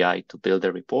Power BI to build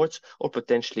their reports, or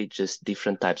potentially just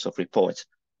different types of reports.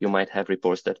 You might have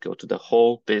reports that go to the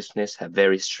whole business, have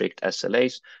very strict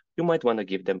SLAs. You might want to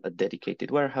give them a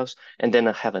dedicated warehouse, and then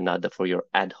have another for your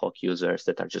ad hoc users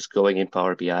that are just going in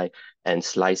Power BI and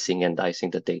slicing and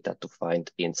dicing the data to find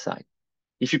insight.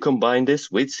 If you combine this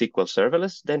with SQL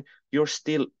Serverless, then you're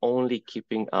still only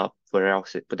keeping up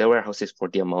the warehouses for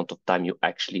the amount of time you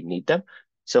actually need them.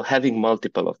 So having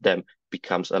multiple of them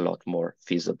becomes a lot more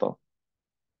feasible.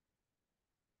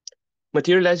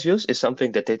 Materialized views is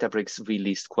something that Databricks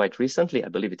released quite recently. I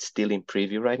believe it's still in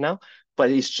preview right now, but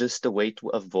it's just a way to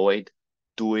avoid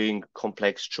doing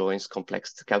complex joins,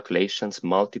 complex calculations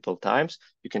multiple times.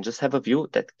 You can just have a view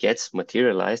that gets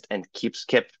materialized and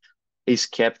is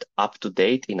kept up to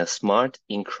date in a smart,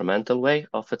 incremental way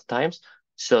oftentimes,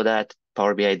 so that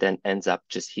Power BI then ends up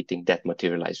just hitting that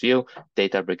materialized view.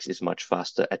 Databricks is much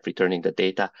faster at returning the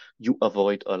data. You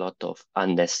avoid a lot of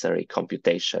unnecessary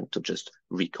computation to just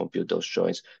recompute those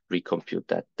joins, recompute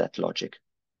that logic.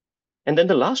 And then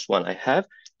the last one I have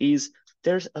is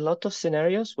there's a lot of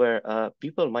scenarios where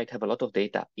people might have a lot of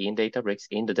data in Databricks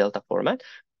in the Delta format,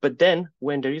 but then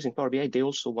when they're using Power BI, they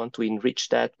also want to enrich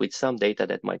that with some data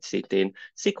that might sit in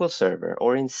SQL Server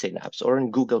or in Synapse or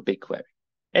in Google BigQuery.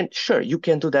 And sure, you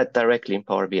can do that directly in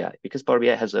Power BI because Power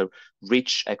BI has a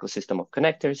rich ecosystem of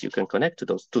connectors. You can connect to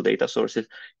those two data sources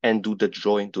and do the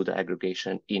join to the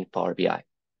aggregation in Power BI.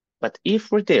 But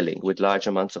if we're dealing with large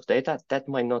amounts of data, that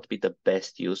might not be the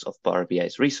best use of Power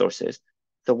BI's resources.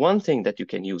 The one thing that you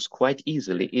can use quite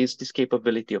easily is this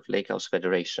capability of Lakehouse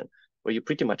Federation, where you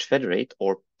pretty much federate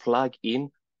or plug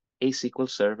in a SQL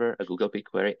Server, a Google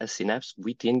BigQuery, a Synapse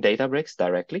within Databricks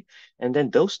directly, and then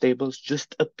those tables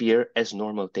just appear as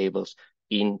normal tables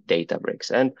in Databricks.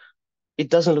 And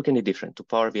it doesn't look any different to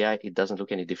Power BI. It doesn't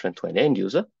look any different to an end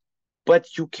user,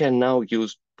 but you can now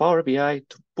use Power BI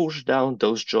to push down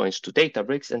those joins to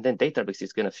Databricks, and then Databricks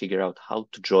is going to figure out how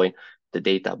to join the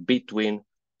data between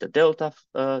the Delta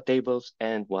tables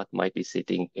and what might be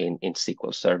sitting in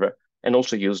SQL Server, and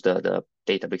also use the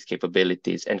Databricks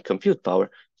capabilities and compute power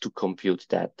to compute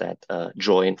that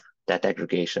join, that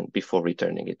aggregation before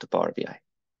returning it to Power BI.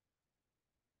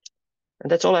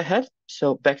 And that's all I had.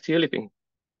 So back to you, Liping.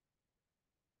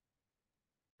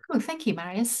 Cool, thank you,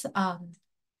 Marius.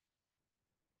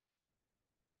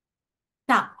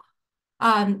 Now,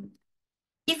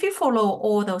 if you follow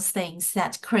all those things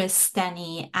that Chris,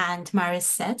 Denny, and Marius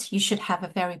said, you should have a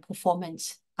very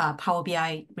performant Power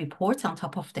BI report on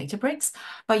top of Databricks,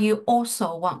 but you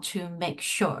also want to make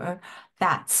sure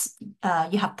that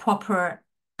you have proper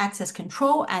access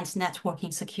control and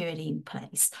networking security in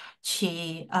place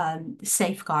to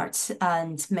safeguard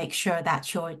and make sure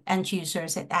that your end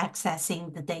users are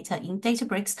accessing the data in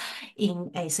Databricks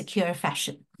in a secure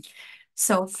fashion.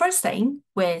 So first thing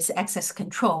with access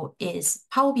control is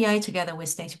Power BI together with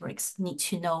Databricks need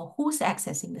to know who's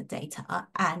accessing the data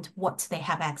and what they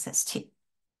have access to.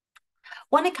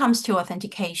 When it comes to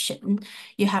authentication,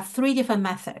 you have 3 different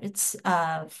methods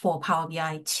for Power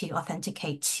BI to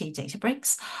authenticate to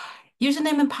Databricks: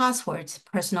 username and password,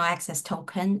 personal access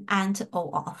token, and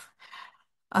OAuth.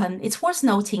 It's worth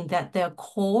noting that they're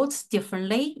called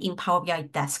differently in Power BI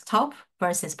Desktop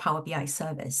versus Power BI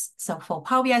Service. So for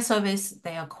Power BI Service,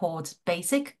 they are called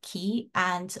Basic, Key,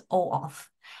 and OAuth.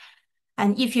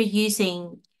 And if you're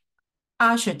using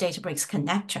Azure Databricks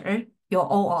Connector, your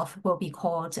OAuth will be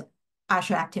called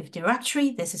Azure Active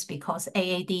Directory. This is because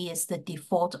AAD is the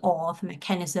default OAuth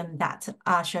mechanism that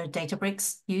Azure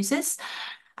Databricks uses.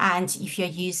 And if you're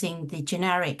using the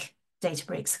generic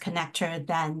Databricks connector,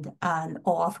 then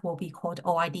OAuth will be called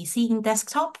OIDC in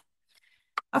desktop.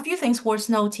 A few things worth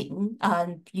noting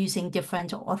using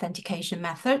different authentication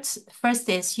methods. First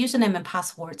is username and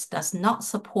passwords does not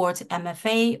support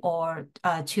MFA or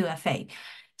 2FA.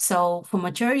 So for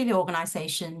majority of the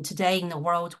organization today in the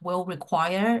world will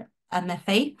require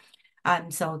MFA.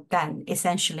 So then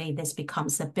essentially this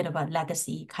becomes a bit of a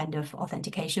legacy kind of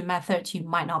authentication method. You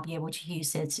might not be able to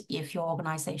use it if your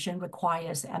organization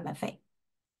requires MFA.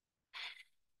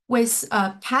 With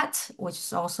PAT, which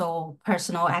is also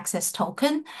personal access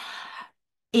token,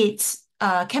 it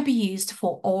can be used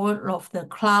for all of the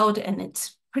cloud, and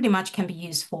it's pretty much can be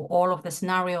used for all of the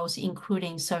scenarios,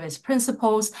 including service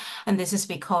principals. And this is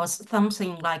because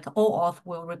something like OAuth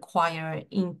will require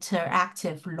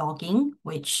interactive logging,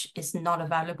 which is not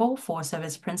available for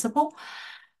service principal.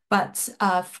 But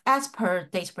as per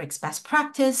Databricks best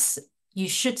practice, you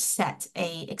should set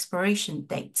an expiration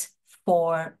date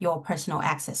for your personal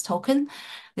access token.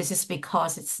 This is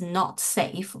because it's not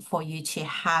safe for you to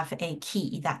have a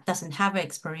key that doesn't have an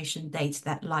expiration date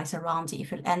that lies around.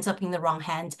 If it ends up in the wrong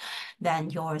hand, then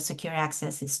your secure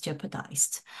access is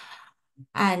jeopardized.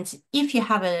 And if you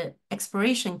have an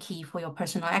expiration key for your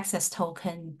personal access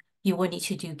token, you will need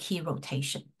to do key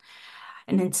rotation.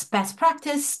 And it's best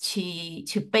practice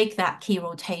to bake that key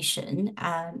rotation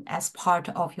as part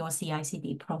of your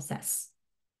CI/CD process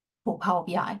for Power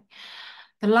BI.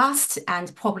 The last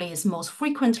and probably is most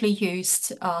frequently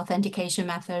used authentication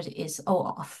method is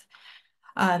OAuth.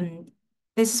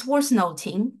 This is worth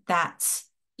noting that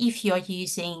if you're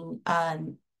using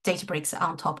Databricks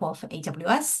on top of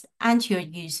AWS and you're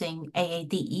using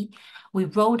AAD, we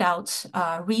rolled out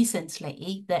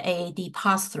recently the AAD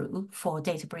pass-through for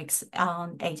Databricks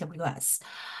on AWS.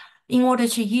 In order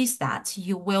to use that,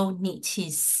 you will need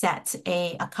to set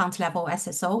a account level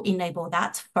SSO, enable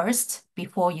that first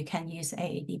before you can use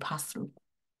AAD pass-through.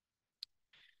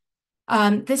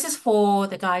 This is for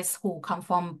the guys who come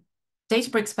from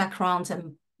Databricks backgrounds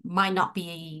and might not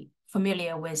be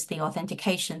familiar with the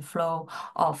authentication flow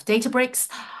of Databricks.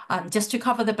 Just to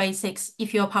cover the basics,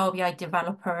 if you're a Power BI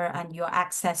developer and you're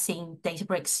accessing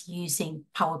Databricks using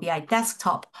Power BI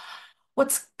Desktop,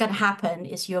 what's going to happen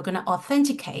is you're going to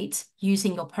authenticate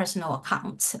using your personal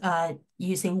account,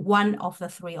 using one of the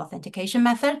 3 authentication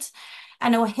methods,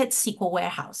 and it will hit SQL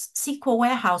Warehouse. SQL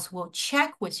Warehouse will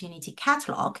check with Unity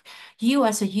Catalog, you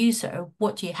as a user,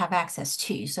 what do you have access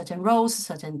to, certain rows,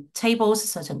 certain tables,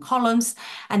 certain columns,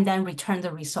 and then return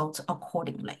the results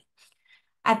accordingly.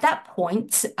 At that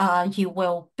point, you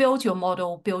will build your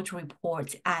model, build your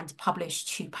report, and publish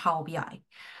to Power BI.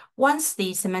 Once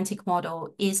the semantic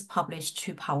model is published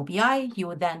to Power BI, you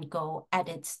will then go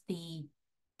edit the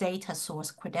data source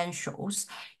credentials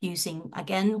using,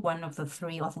 again, one of the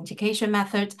 3 authentication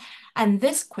methods. And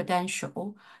this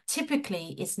credential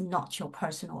typically is not your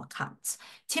personal account.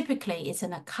 Typically, it's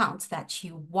an account that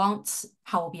you want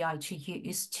Power BI to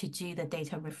use to do the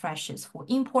data refreshes for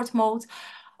import mode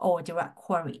or direct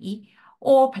query,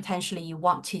 or potentially you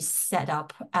want to set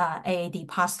up AAD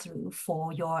pass-through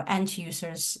for your end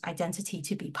user's identity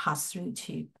to be passed through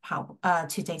to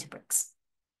Databricks.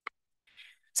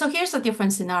 So here's the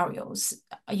different scenarios.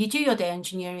 You do your data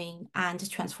engineering and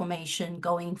transformation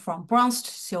going from bronze to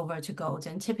silver to gold,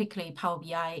 and typically Power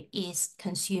BI is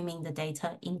consuming the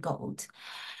data in gold.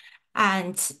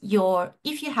 And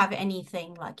if you have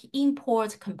anything like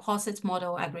import, composite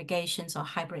model aggregations, or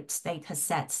hybrid data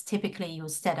sets, typically you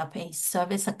set up a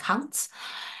service account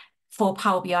for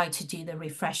Power BI to do the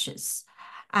refreshes.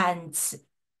 And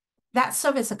that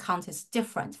service account is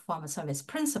different from a service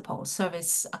principal.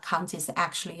 Service account is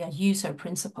actually a user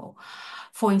principal.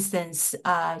 For instance,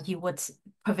 you would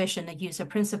provision a user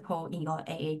principal in your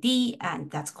AAD, and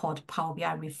that's called Power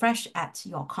BI refresh at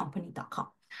yourcompany.com.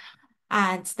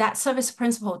 And that service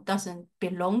principal doesn't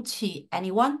belong to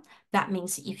anyone. That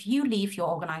means if you leave your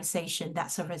organization,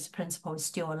 that service principal is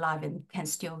still alive and can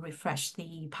still refresh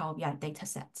the Power BI data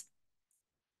set.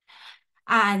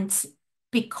 And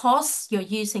because you're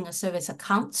using a service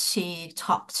account to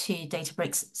talk to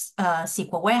Databricks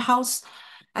SQL Warehouse,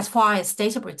 as far as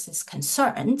Databricks is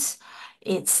concerned,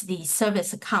 it's the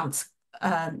service account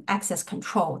access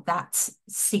control that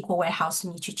SQL Warehouse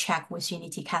need to check with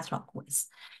Unity Catalog with.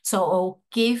 So it'll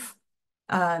give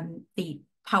the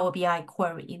Power BI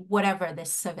query whatever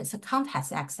this service account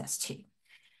has access to.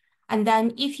 And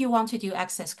then if you want to do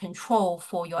access control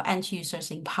for your end users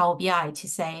in Power BI to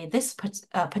say this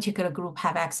particular group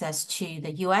have access to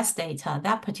the US data,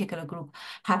 that particular group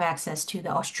have access to the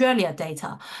Australia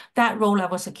data, that row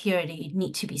level security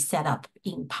need to be set up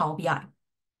in Power BI.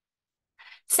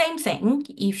 Same thing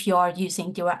if you're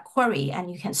using direct query,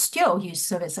 and you can still use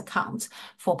service accounts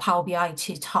for Power BI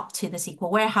to talk to the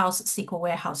SQL Warehouse. SQL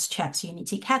Warehouse checks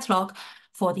Unity Catalog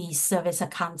for the service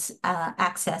accounts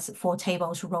access for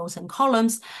tables, rows, and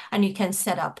columns. And you can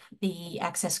set up the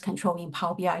access control in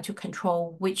Power BI to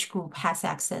control which group has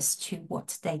access to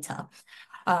what data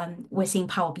within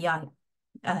Power BI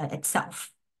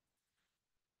itself.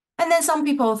 And then some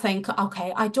people think,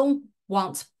 okay, I don't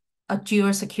want a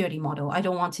dual security model. I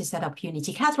don't want to set up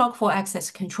Unity Catalog for access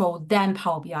control, then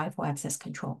Power BI for access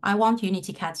control. I want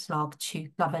Unity Catalog to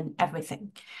govern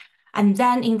everything. And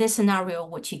then in this scenario,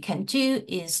 what you can do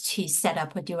is to set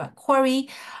up a direct query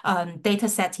data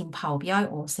set in Power BI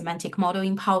or semantic model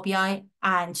in Power BI,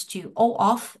 and to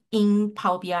OAuth in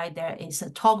Power BI, there is a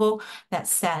toggle that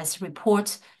says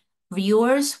report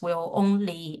viewers will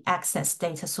only access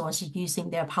data source using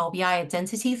their Power BI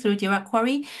identity through direct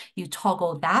query. You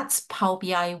toggle that, Power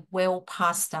BI will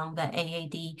pass down the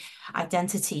AAD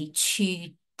identity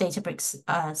to Databricks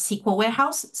SQL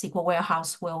Warehouse. SQL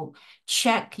Warehouse will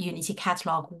check Unity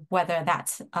Catalog whether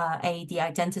that AAD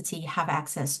identity have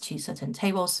access to certain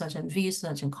tables, certain views,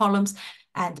 certain columns,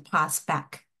 and pass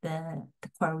back the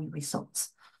query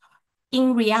results.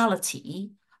 In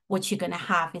reality, what you're going to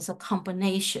have is a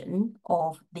combination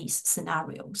of these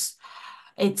scenarios.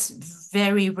 It's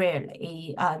very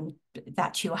rarely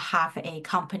that you have a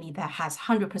company that has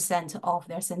 100% of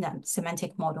their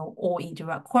semantic model or in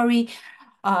direct query,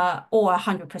 or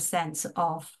 100%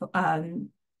 of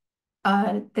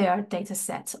their data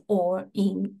set or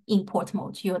in import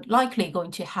mode. You're likely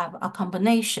going to have a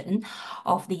combination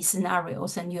of these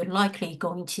scenarios, and you're likely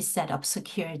going to set up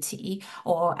security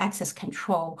or access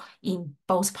control in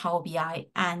both Power BI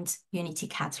and Unity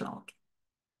Catalog.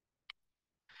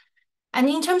 And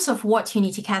in terms of what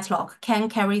Unity Catalog can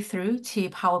carry through to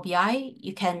Power BI,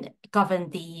 you can govern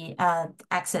the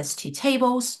access to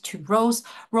tables, to rows.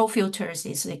 Row filters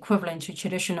is equivalent to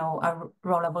traditional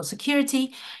row-level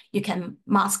security. You can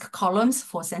mask columns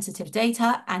for sensitive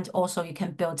data, and also you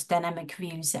can build dynamic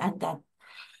views, and that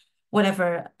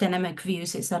whatever dynamic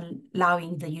views is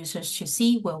allowing the users to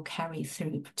see will carry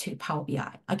through to Power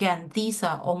BI. Again, these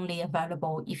are only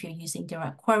available if you're using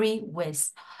direct query with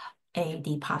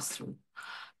AAD pass-through.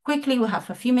 Quickly, we have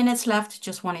a few minutes left.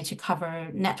 Just wanted to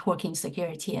cover networking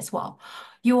security as well.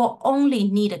 You will only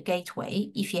need a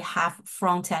gateway if you have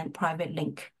front-end private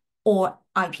link or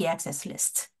IP access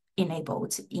list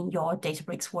enabled in your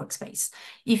Databricks workspace.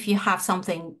 If you have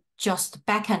something just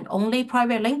backend only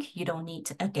private link, you don't need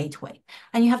a gateway.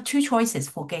 And you have two choices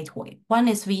for gateway. One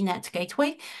is VNet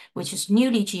Gateway, which is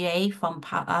newly GA from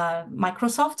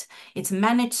Microsoft. It's a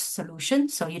managed solution,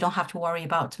 so you don't have to worry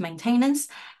about maintenance,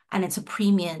 and it's a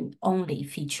premium only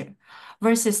feature.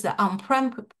 Versus the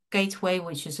on-prem gateway,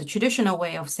 which is a traditional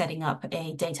way of setting up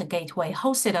a data gateway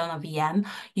hosted on a VM.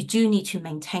 You do need to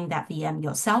maintain that VM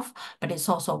yourself, but it's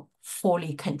also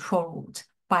fully controlled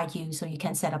by you, so you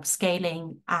can set up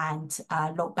scaling and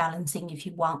load balancing if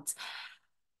you want.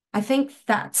 I think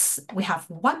we have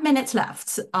 1 minute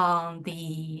left on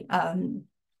the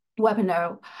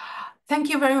webinar. Thank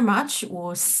you very much.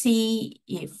 We'll see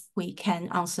if we can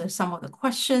answer some of the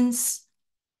questions.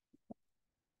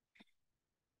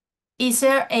 Is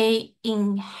there a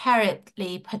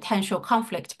inherently potential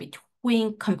conflict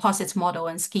between composite model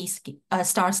and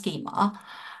star schema?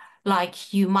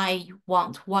 Like you might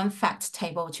want one fact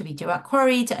table to be direct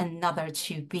queried and another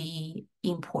to be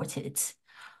imported.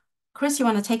 Chris, you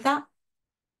want to take that?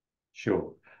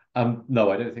 Sure. No,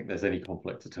 I don't think there's any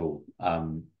conflict at all.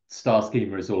 Star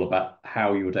schema is all about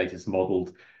how your data is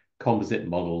modeled. Composite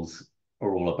models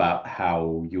are all about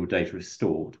how your data is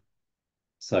stored.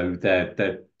 So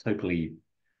they're totally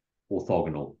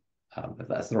orthogonal, if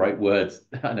that's the right word.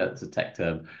 I know it's a tech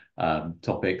term.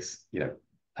 Topics,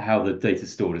 how the data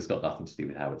is stored has got nothing to do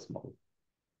with how it's modeled.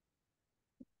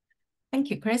 Thank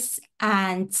you, Chris.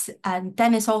 And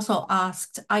Dennis also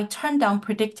asked, I turned on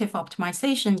predictive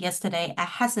optimization yesterday. I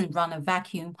hasn't run a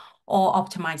vacuum or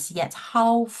optimized yet.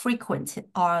 How frequent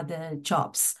are the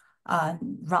jobs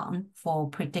run for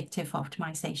predictive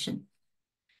optimization?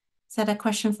 Is that a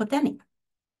question for Denny?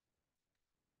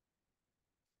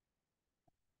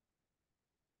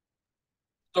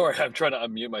 Sorry, I'm trying to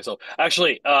unmute myself.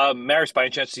 Actually, Marius, by any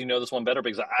chance, do you know this one better?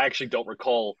 Because I actually don't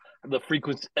recall the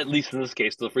frequency, at least in this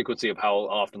case, the frequency of how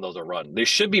often those are run. They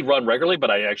should be run regularly, but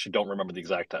I actually don't remember the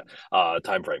exact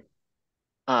time frame.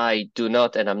 I do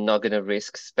not, and I'm not going to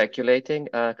risk speculating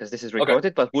because this is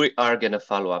recorded, but we are going to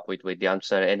follow up with the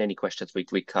answer and any questions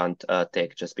we can't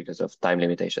take just because of time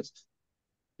limitations.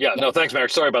 Yeah, no, thanks,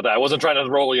 Marius. Sorry about that. I wasn't trying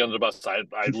to roll you under the bus. I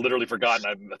literally forgot,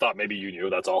 and I thought maybe you knew.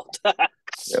 That's all.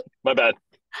 Yep. My bad.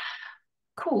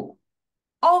 Cool.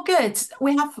 All good.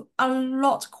 We have a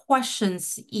lot of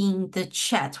questions in the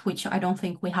chat, which I don't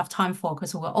think we have time for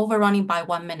because we're overrunning by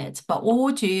 1 minute. But what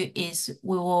we'll do is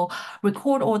we will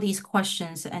record all these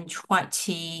questions and try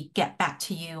to get back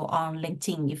to you on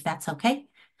LinkedIn, if that's okay.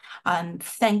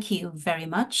 Thank you very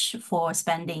much for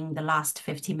spending the last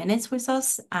 50 minutes with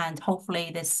us, and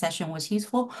hopefully this session was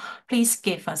useful. Please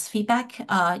give us feedback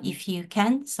if you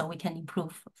can, so we can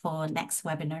improve for next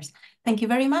webinars. Thank you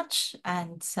very much,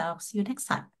 and I'll see you next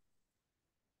time.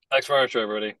 Thanks very much,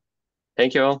 everybody.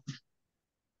 Thank you all.